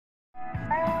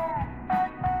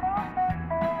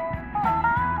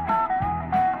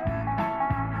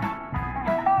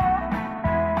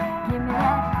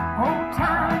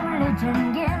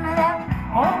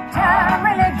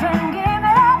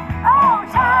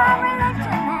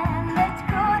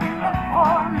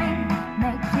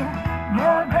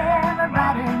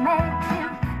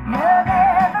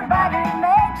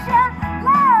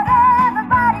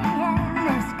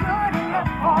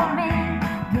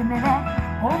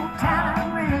old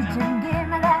time religion, give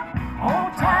me that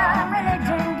old time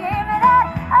religion, give me that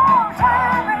old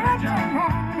time religion,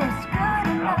 and it's good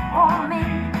enough for me.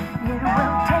 It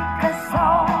will take us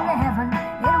all to heaven.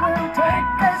 It will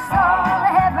take us all to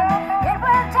heaven. It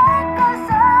will take us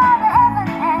all to heaven,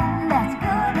 and that's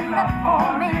good enough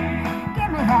for me. Give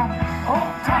me that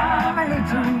old time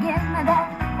religion, give me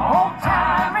that old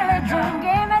time religion,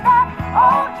 give me that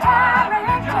old time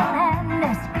religion, and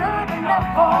it's good enough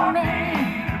for me.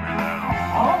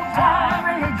 Old time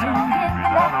religion, give me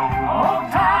that old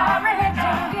time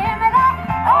religion, give me that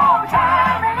old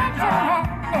time religion,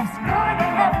 and it's good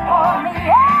enough for me.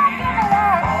 Yeah, give me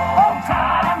that old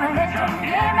time religion,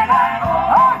 give me that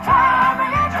old time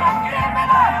religion, give me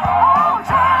that old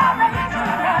time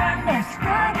religion, and it's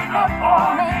good enough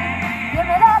for me. Give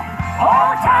me that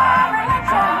old time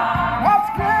religion, that's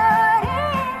good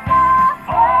enough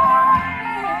for me.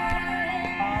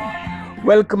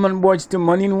 Welcome on board to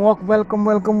Morning Walk.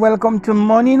 Welcome to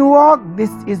Morning Walk. This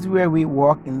is where we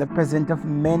walk in the presence of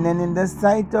men and in the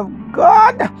sight of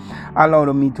God.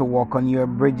 Allow me to walk on your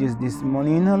bridges this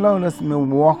morning. Allow us to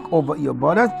walk over your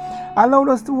borders. Allow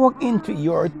us to walk into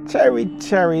your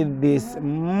territory this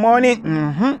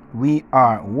morning. We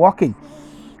are walking.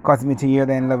 Cause me to hear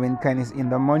thy loving kindness in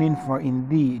the morning, for in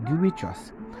thee do we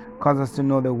trust. Cause us to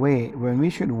know the way when we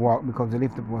should walk, because we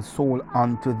lift up our soul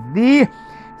unto thee.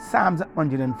 Psalms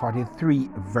 143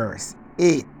 verse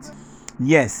 8.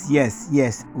 Yes,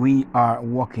 we are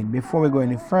walking. Before we go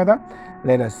any further,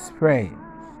 let us pray.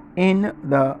 In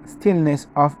the stillness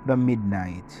of the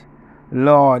midnight,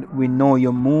 Lord, we know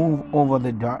you move over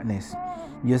the darkness.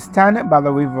 You stand by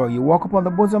the river, you walk upon the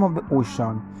bosom of the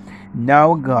ocean.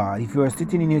 Now, God, if you are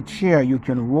sitting in your chair, you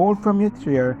can roll from your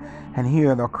chair and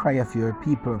hear the cry of your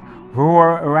people.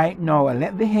 Roar right now and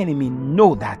let the enemy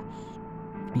know that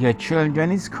your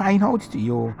children is crying out to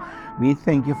you. We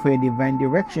thank you for your divine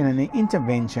direction and your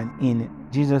intervention. In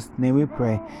Jesus' name we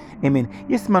pray. Amen.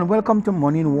 Yes, man, welcome to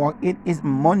Morning Walk. It is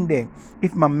Monday.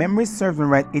 If my memory serves me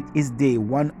right, it is day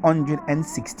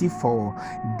 164.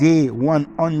 Day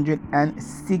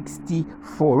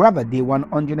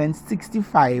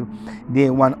 165. Day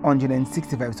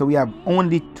 165. So we have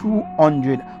only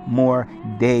 200 more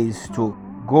days to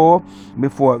go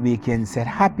before we can say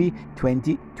happy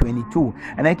 2022.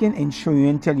 And I can ensure you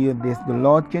and tell you this: the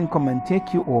Lord can come and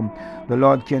take you home. The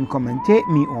Lord can come and take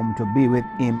me home to be with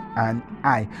him and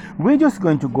I. We're just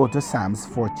going to go to Psalms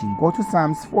 14. Go to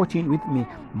Psalms 14 with me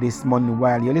this morning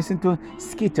while you listen to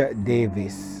Skeeter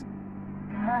Davis.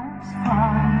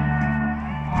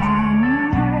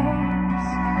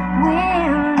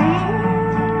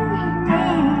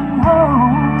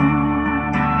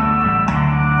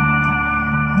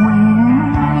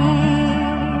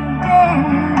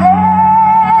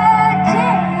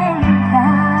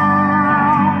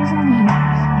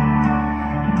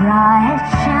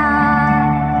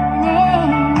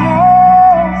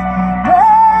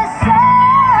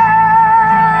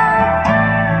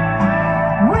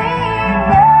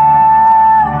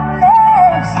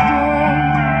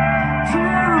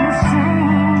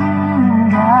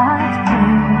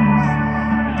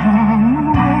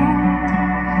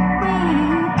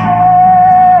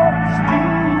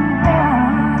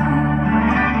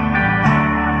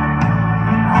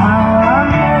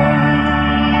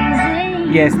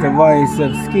 Yes, the voice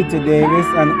of Skeeter Davis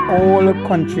and all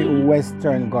country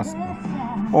western gospel.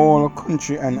 All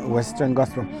country and western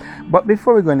gospel. But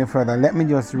before we go any further, let me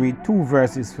just read two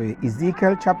verses for you.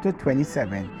 Ezekiel chapter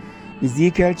 27.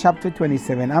 Ezekiel chapter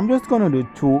 27. I'm just going to do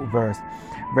two verses.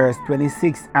 Verse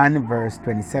 26 and verse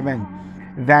 27.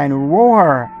 Thine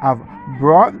roar have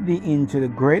brought thee into the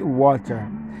great water,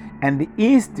 and the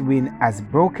east wind has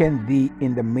broken thee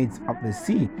in the midst of the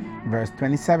sea. Verse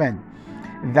 27.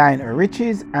 Thine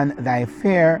riches and thy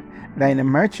fair, thine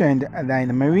merchant,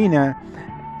 thine mariner,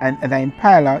 and thine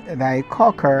pilot, thy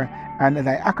caulker, and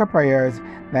thy aquapiers,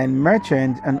 thine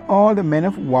merchant, and all the men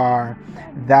of war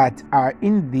that are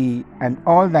in thee, and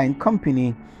all thine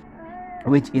company,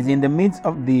 which is in the midst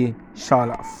of thee,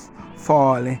 shall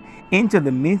fall into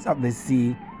the midst of the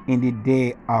sea in the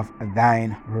day of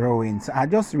thine ruin. So I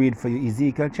just read for you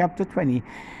Ezekiel chapter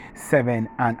 27,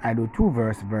 and I do two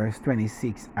verse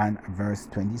 26 and verse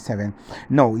 27.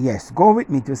 Now, yes, go with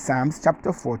me to Psalms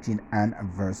chapter 14 and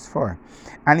verse 4.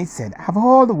 And it said, have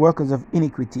all the workers of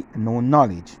iniquity no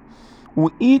knowledge,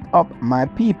 who eat up my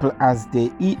people as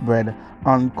they eat bread,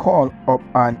 and call up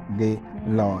on the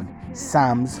Lord.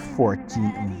 Psalms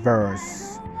 14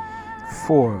 verse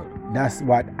 4. That's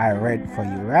what I read for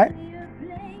you, right?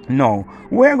 Now,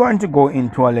 we're going to go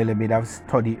into a little bit of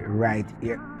study right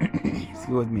here.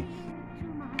 Excuse me.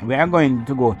 We are going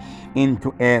to go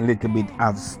into a little bit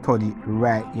of study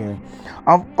right here.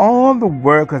 Of all the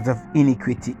workers of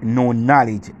iniquity, no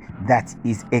knowledge. That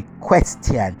is a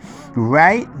question.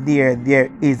 Right there,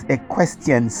 there is a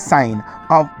question sign.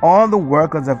 Of all the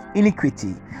workers of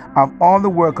iniquity,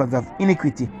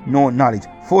 no knowledge.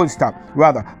 Full stop.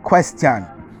 Rather, question.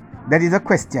 That is a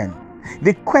question.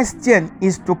 The question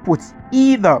is to put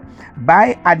either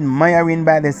by admiring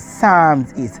by the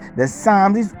Psalms is. The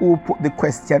Psalms is who put the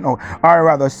question out, or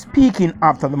rather speaking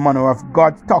after the manner of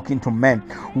God talking to men,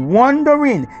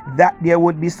 wondering that there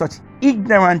would be such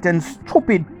ignorant and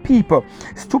stupid people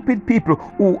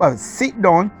who have sit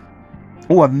down,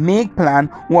 who have make plan,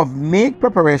 who have make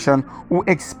preparation, who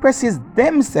expresses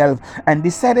themselves and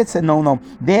decided to say, no,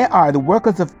 they are the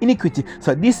workers of iniquity,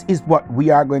 so this is what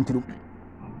we are going to do.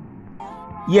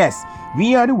 Yes,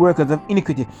 we are the workers of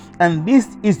iniquity, and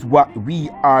this is what we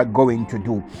are going to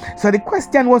do. So the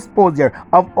question was posed there: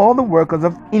 of all the workers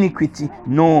of iniquity,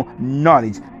 no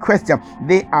knowledge. Question: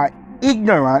 they are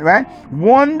ignorant, right?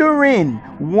 Wandering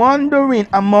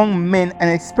among men, and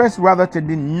express rather to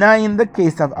deny in the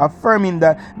case of affirming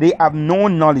that they have no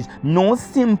knowledge, no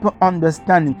simple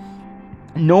understanding,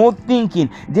 no thinking.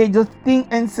 They just think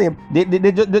and say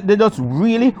they just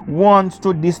really want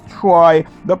to destroy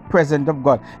the presence of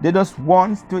God. They just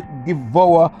want to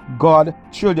devour God's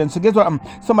children. So guess what?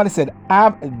 Somebody said,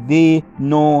 have they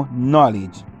no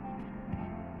knowledge?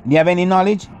 Do you have any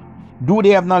knowledge? Do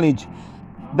they have knowledge?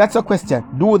 That's a question.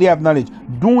 Do they have knowledge?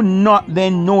 Do not they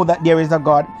know that there is a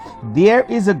God? There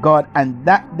is a God, and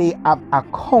that they have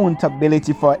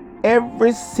accountability for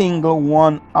every single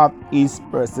one of his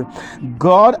person.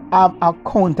 God have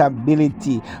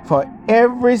accountability for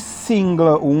every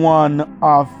single one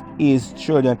of his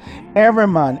children. Every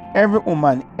man, every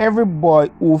woman, every boy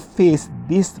who face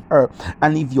this earth.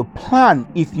 And if you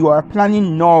are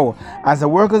planning now as a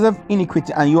workers of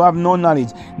iniquity and you have no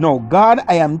knowledge, no, God,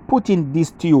 I am putting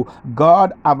this to you.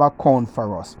 God have account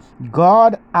for us.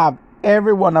 God have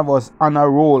every one of us on a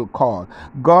roll call.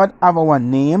 God have our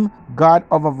name, God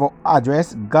have our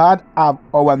address, God have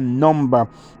our number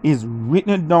is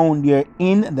written down there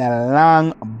in the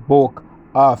long book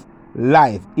of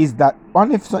life. Is that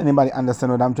only if anybody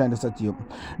understand what I'm trying to say to you?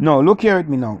 No, look here with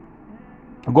me now.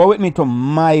 Go with me to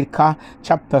Micah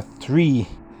chapter 3.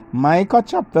 Micah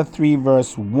chapter 3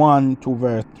 verse 1 to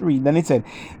verse 3. Then it said,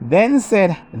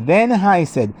 Then I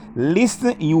said,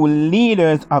 listen, you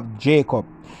leaders of Jacob,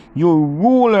 you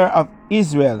ruler of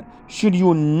Israel, should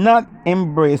you not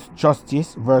embrace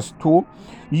justice? Verse 2.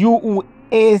 You who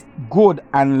hate good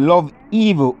and love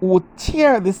evil, who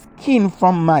tear the skin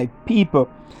from my people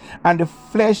and the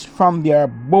flesh from their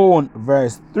bone.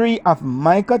 Verse 3 of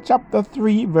Micah chapter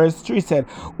 3 verse 3 said,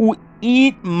 who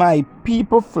eat my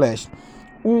people flesh,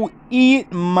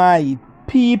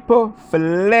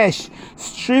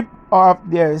 strip off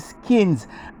their skins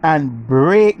and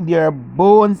break their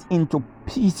bones into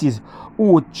pieces,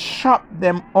 who chop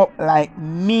them up like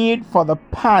meat for the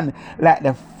pan, like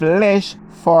the flesh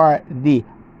for the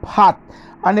pot.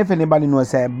 And if anybody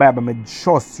knows the Bible, me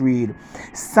just read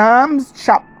Psalms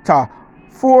chapter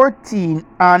 14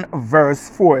 and verse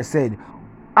 4 said,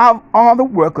 of all the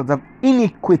workers of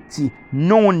iniquity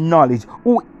no knowledge,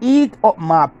 who eat up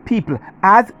my people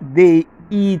as they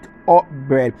eat up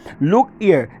bread. Look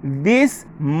here, this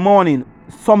morning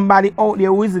somebody out there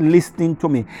who is listening to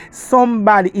me,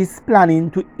 somebody is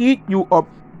planning to eat you up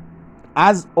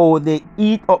as how they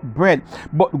eat up bread.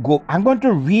 But I'm going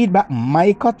to read back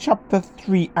Micah chapter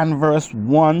 3 and verse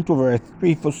 1 to verse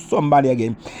 3 for somebody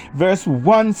again. Verse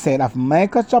 1 said of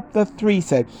Micah chapter 3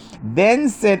 said, then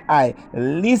said I,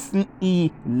 listen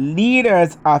ye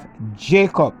leaders of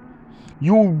Jacob,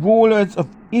 you rulers of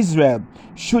Israel,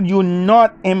 should you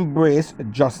not embrace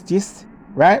justice?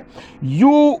 Right?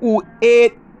 You who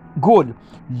ate good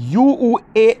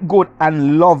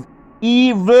and love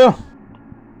evil,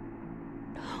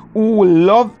 who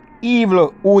love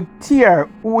evil, who tear,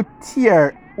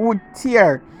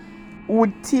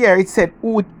 it said,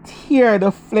 who tear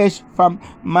the flesh from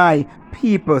my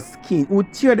people's skin, who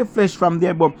tear the flesh from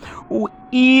their bone, who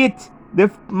eat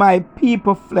my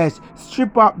people flesh,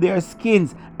 strip up their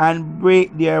skins and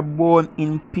break their bone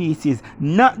in pieces.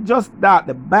 Not just that,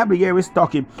 the Bible here is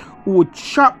talking, who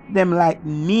chop them like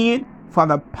meat for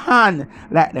the pan,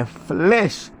 like the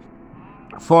flesh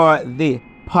for the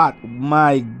pot.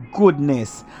 My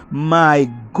goodness.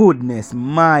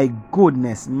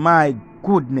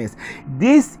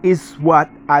 This is what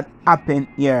had happened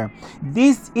here.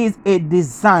 This is a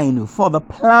design for the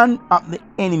plan of the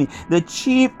enemy, the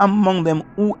chief among them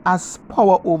who has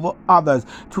power over others,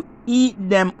 to eat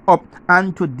them up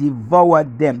and to devour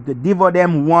them. To devour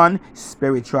them, one,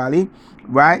 spiritually,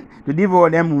 right? To devour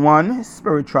them, one,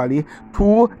 spiritually.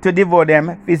 Two, to devour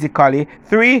them physically.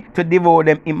 Three, to devour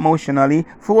them emotionally.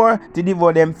 Four, to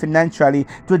devour them financially.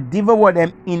 To devour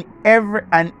them in every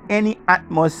and any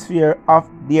atmosphere of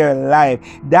their life.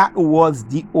 That was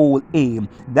the whole aim.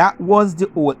 That was the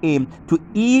whole aim. To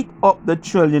eat up the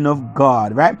children of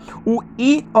God, right? Who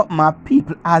eat up my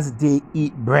people as they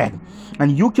eat bread.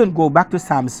 And you can go back to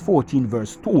Psalms 14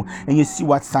 verse 2 and you see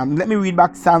what let me read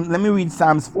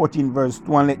Psalms 14 verse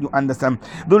 2 and let you understand.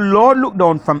 The Lord looked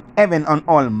down from heaven on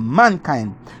all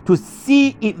mankind to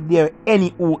see if there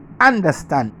any who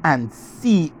understand and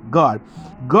see God.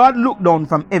 God looked down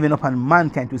from heaven upon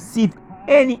mankind to see if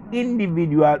any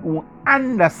individual who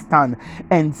understand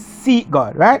and see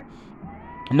God, right?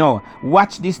 Now,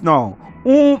 watch this now.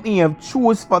 Whom he have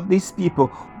choose for these people,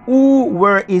 who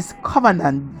were his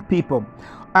covenant people,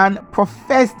 and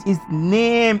professed his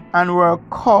name and were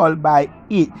called by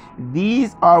it.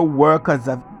 These are workers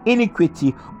of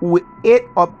iniquity who ate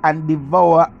up and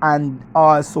devour and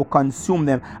also consume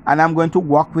them. And I'm going to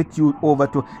walk with you over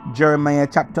to Jeremiah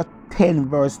chapter 10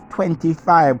 verse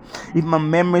 25. If my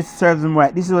memory serves me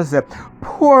right, this was a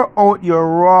pour out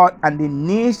your wrath on the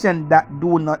nation that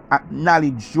do not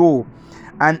acknowledge you,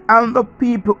 and on the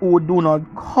people who do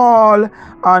not call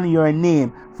on your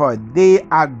name, for they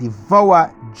have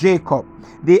devoured Jacob.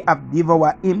 They have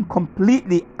devoured him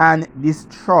completely and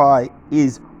destroy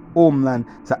his homeland.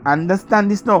 So understand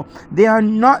this now. They are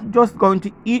not just going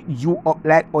to eat you up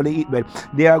like how they eat bread.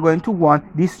 They are going to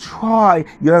destroy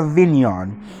your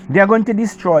vineyard. They are going to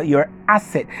destroy your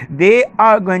asset. They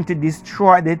are going to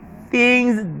destroy the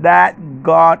things that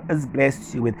God has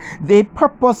blessed you with. They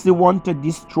purposely want to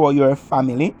destroy your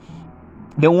family.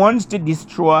 They want to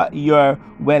destroy your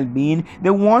well-being.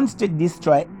 They want to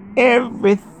destroy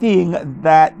everything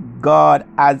that God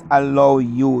has allowed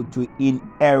you to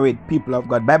inherit, people of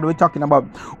God. Bible, we're talking about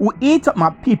who eat up my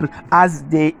people as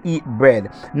they eat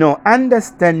bread. Now,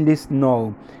 understand this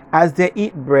now. As they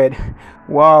eat bread,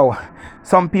 wow,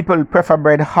 some people prefer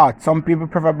bread hot. Some people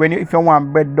prefer bread. If you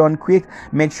want bread done quick,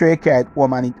 make sure you carry it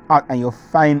home and it hot, and you'll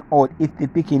find out if the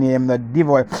picking them not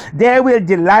devour. They will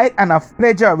delight and have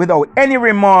pleasure without any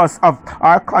remorse of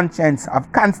our conscience,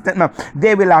 of constant. No,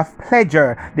 they will have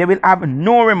pleasure. They will have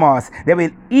no remorse. They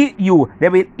will eat you. They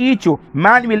will eat you.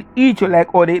 Man will eat you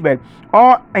like how they eat bread.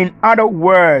 Or in other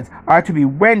words, are to be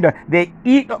rendered, they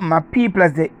eat up my people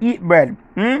as they eat bread.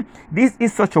 This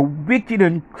is such a wicked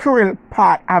and cruel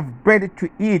part of bread to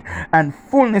eat and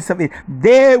fullness of it.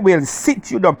 They will sit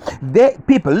you down.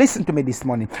 People, listen to me this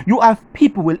morning. You have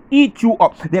people will eat you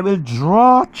up. They will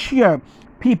draw cheer.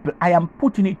 People, I am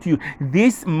putting it to you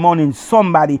this morning.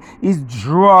 Somebody is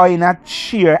drawing a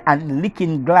chair and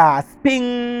licking glass,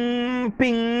 ping,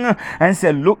 ping, and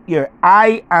say, look here,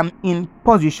 I am in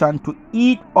position to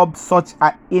eat up such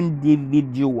an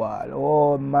individual.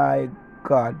 Oh my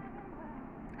God.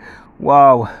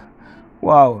 Wow.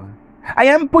 I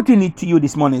am putting it to you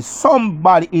this morning.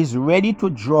 Somebody is ready to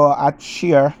draw a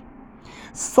chair.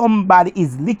 Somebody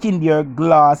is licking their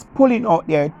glass, pulling out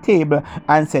their table,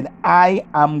 and said, I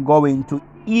am going to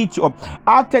eat you up.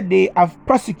 After they have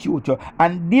persecuted you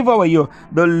and devour you,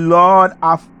 the Lord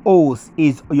of hosts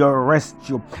is your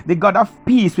rescue. The God of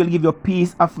peace will give you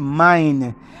peace of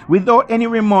mind without any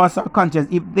remorse or conscience.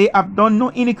 If they have done no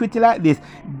iniquity like this,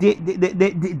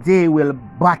 they will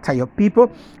batter you.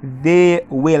 People, they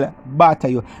will batter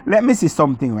you. Let me see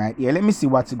something right here. Let me see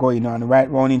what's going on right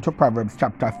round into Proverbs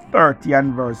chapter 30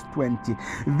 and verse 20.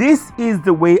 This is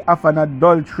the way of an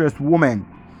adulterous woman.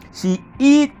 She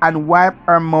eat and wiped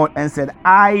her mouth and said,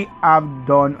 I have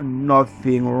done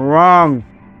nothing wrong.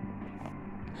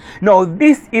 Now,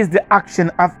 this is the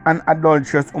action of an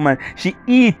adulterous woman. She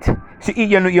eat,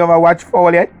 you know, you ever watch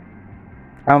fowl yet?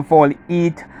 And fowl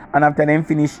eat, and after them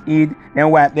finish eat,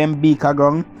 then wipe them beaker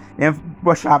ground, then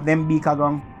brush off them beaker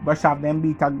ground,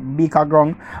 beaker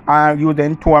ground, and you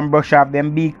then toe and brush off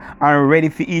them beak and ready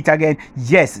for eat again.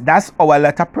 Yes, that's our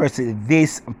little person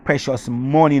this precious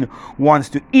morning wants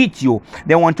to eat you.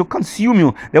 They want to consume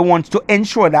you. They want to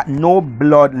ensure that no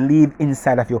blood leave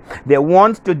inside of you. They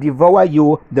want to devour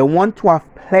you. They want to have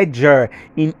pleasure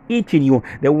in eating you.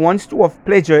 They want to have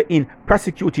pleasure in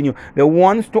persecuting you. They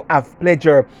want to have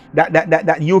pleasure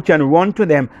that you can run to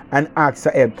them and ask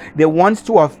for help. They want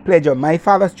to have pleasure. My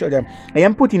father's children, I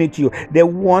am putting it to you. They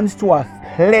want to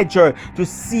have pleasure to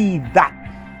see that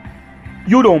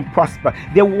you don't prosper.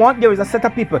 There is a set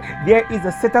of people. There is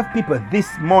a set of people this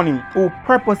morning who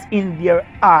purpose in their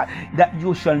heart that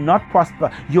you shall not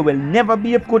prosper. You will never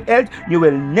be of good health. You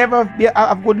will never be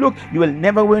of good look. You will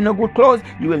never wear no good clothes.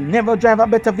 You will never drive a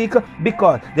better vehicle,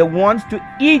 because they want to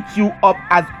eat you up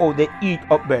as how they eat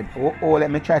up bread. Oh,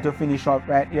 let me try to finish off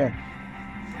right here.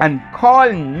 And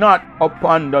call not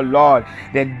upon the Lord.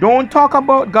 They don't talk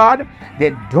about God.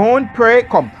 They don't pray.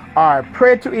 Or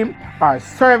pray to him, or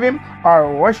serve him,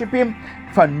 or worship him,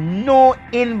 for no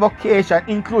invocation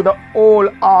include the whole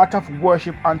art of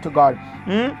worship unto God.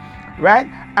 Right?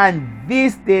 And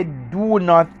this they do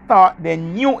not thought they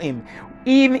knew him.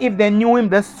 Even if they knew him,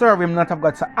 they serve him not of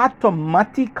God. So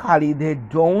automatically they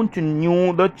don't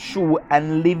know the true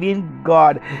and living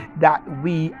God that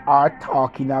we are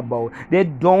talking about. They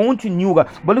don't know God.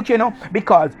 But look,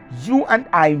 because you and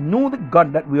I know the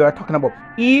God that we are talking about.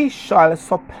 He shall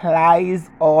supply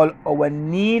all our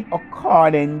need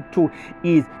according to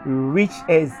his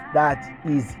riches that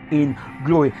is in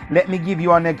glory. Let me give you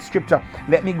our next scripture.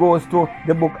 Let me go to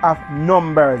the book of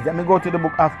Numbers. Let me go to the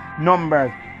book of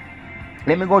Numbers.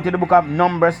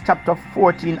 Chapter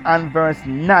 14 and verse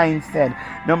 9 said.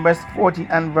 Numbers 14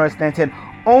 and verse 9 said,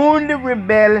 only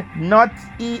rebel not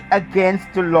ye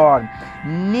against the Lord,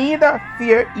 neither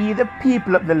fear ye the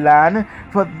people of the land,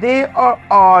 for they are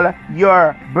all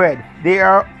your bread. They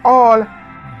are all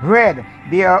bread.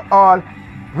 They are all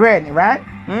bread, right?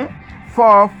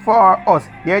 For us,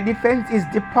 their defense is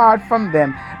depart from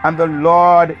them, and the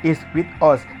Lord is with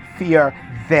us. Fear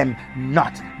them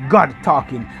not. God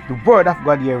talking. The word of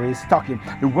God here is talking.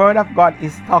 The word of God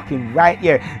is talking right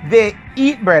here. They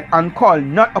eat bread and call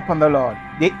not upon the Lord.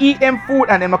 They eat them food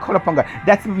and then call upon God.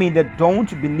 That means they don't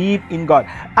believe in God.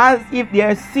 As if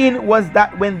their sin was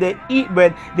that when they eat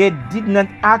bread, they did not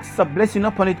ask a blessing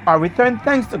upon it or return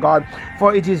thanks to God,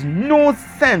 for it is no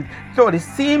sense through the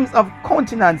seams of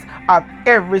countenance of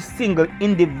every single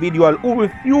individual who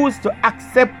refuse to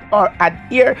accept or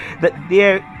adhere that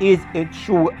there is a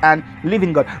true and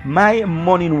living God. My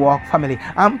morning walk family,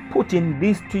 I'm putting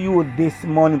this to you this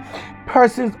morning.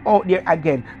 Persons out there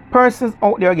again,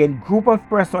 group of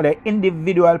persons out there,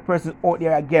 individual persons out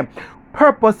there again,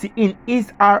 purpose in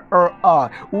his or her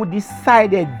heart, who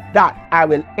decided that I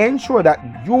will ensure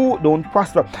that you don't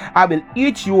prosper. I will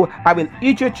eat you, I will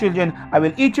eat your children, I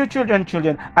will eat your children's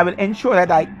children. I will ensure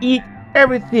that I eat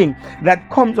everything that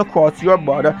comes across your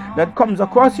border, that comes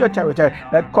across your territory,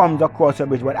 that comes across your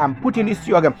bridge. But I'm putting this to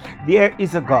you again. There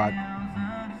is a God.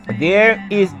 There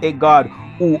is a God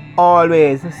who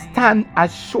always stand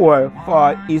assured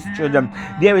for his children.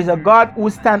 There is a God who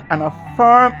stands on a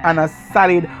firm and a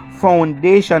solid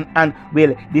foundation and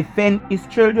will defend his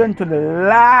children to the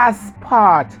last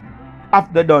part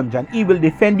of the dungeon. He will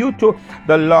defend you to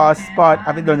the last part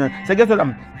of the dungeon. So guess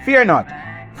what? Fear not,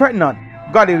 fret not.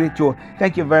 God is with you.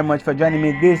 Thank you very much for joining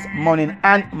me this morning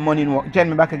and morning walk. Join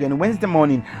me back again Wednesday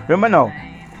morning. Remember now,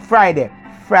 Friday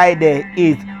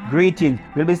is greetings.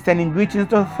 We'll be sending greetings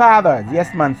to fathers.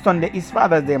 Yes, man. Sunday is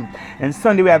Father's Day. And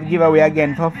Sunday we have giveaway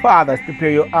again for fathers.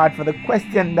 Prepare your heart for the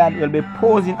question that will be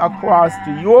posing across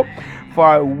to you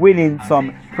for winning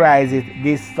some prizes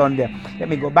this Sunday. Let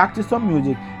me go back to some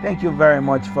music. Thank you very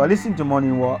much for listening to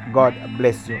Morning Walk. God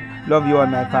bless you. Love you all,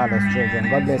 my father's children.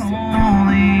 God bless you.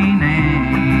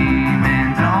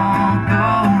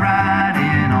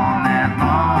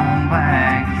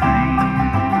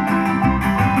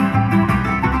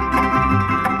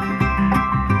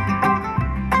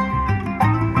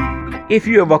 If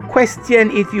you have a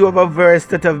question, if you have a verse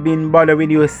that have been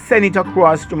bothering you, send it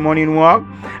across to Morning Walk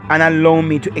and allow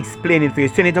me to explain it for you.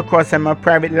 Send it across on my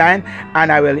private line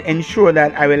and I will ensure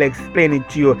that I will explain it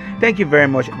to you. Thank you very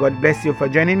much. God bless you for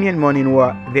joining me in Morning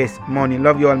Walk this morning.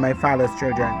 Love you all, my father's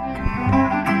children.